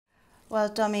Well,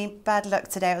 Domi, bad luck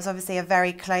today. It was obviously a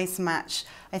very close match.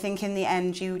 I think in the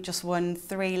end you just won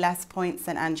 3 less points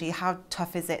than Angie. How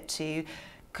tough is it to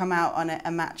come out on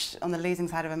a match, on the losing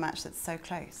side of a match that's so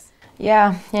close?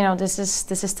 Yeah, you know, this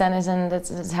is tennis, and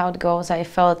that's how it goes. I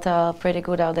felt pretty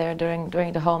good out there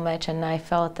during the whole match, and I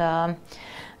felt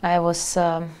I was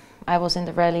in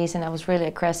the rallies, and I was really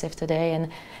aggressive today,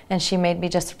 and she made me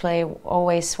just play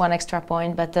always 1 extra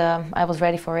point, but I was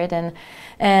ready for it,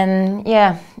 and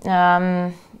yeah,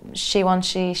 she won.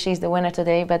 She's the winner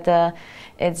today, but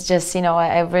it's just, you know,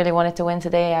 I really wanted to win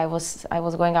today. I was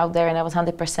going out there, and I was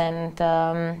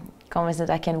 100% convinced that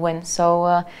I can win.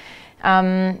 So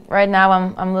right now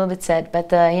I'm a little bit sad,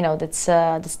 but you know, that's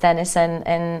tennis,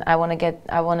 and I want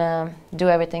to do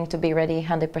everything to be ready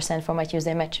 100% for my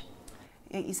Tuesday match.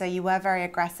 You say you were very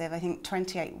aggressive. I think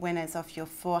 28 winners off your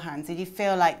forehand. Did you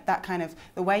feel like that kind of,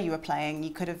 the way you were playing, you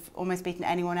could have almost beaten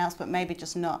anyone else, but maybe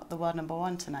just not the world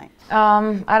 #1 tonight?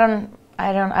 I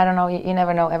don't know. You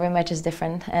never know. Every match is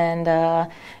different, and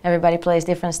everybody plays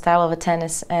different style of a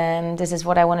tennis. And this is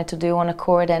what I wanted to do on the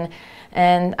court,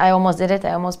 and I almost did it.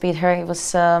 I almost beat her. It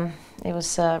was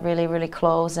really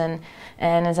close. And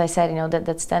as I said, you know,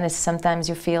 that's tennis. Sometimes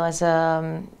you feel as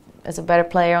a better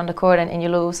player on the court, and you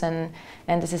lose, and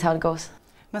this is how it goes.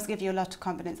 Must give you a lot of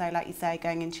confidence, though, like you say,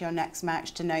 going into your next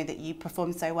match, to know that you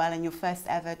performed so well in your first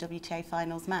ever WTA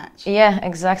Finals match. Yeah,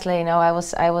 exactly. You know, I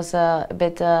was a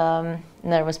bit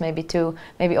nervous,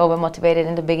 maybe over motivated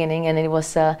in the beginning, and it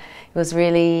was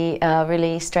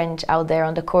really strange out there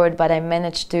on the court. But I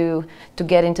managed to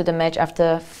get into the match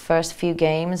after first few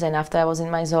games, and after I was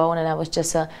in my zone, and I was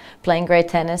just playing great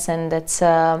tennis, and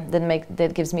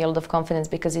that gives me a lot of confidence,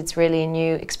 because it's really a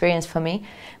new experience for me.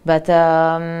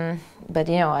 But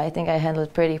you know, I think I handled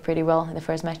it pretty well in the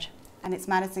first match. And it's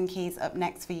Madison Keys up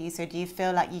next for you, so do you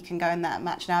feel like you can go in that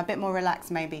match now a bit more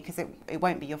relaxed, maybe, because it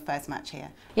won't be your first match here?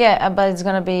 Yeah, but it's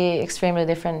going to be extremely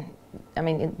different. I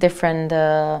mean, a different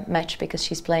match, because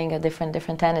she's playing a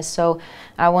different tennis. So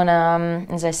I want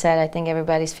to, as I said, I think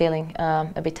everybody's feeling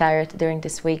a bit tired during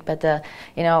this week, but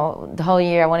you know, the whole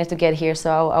year I wanted to get here,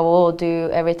 so I will do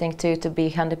everything to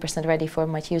be 100% ready for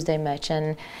my Tuesday match,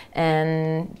 and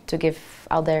to give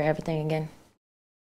out there everything again.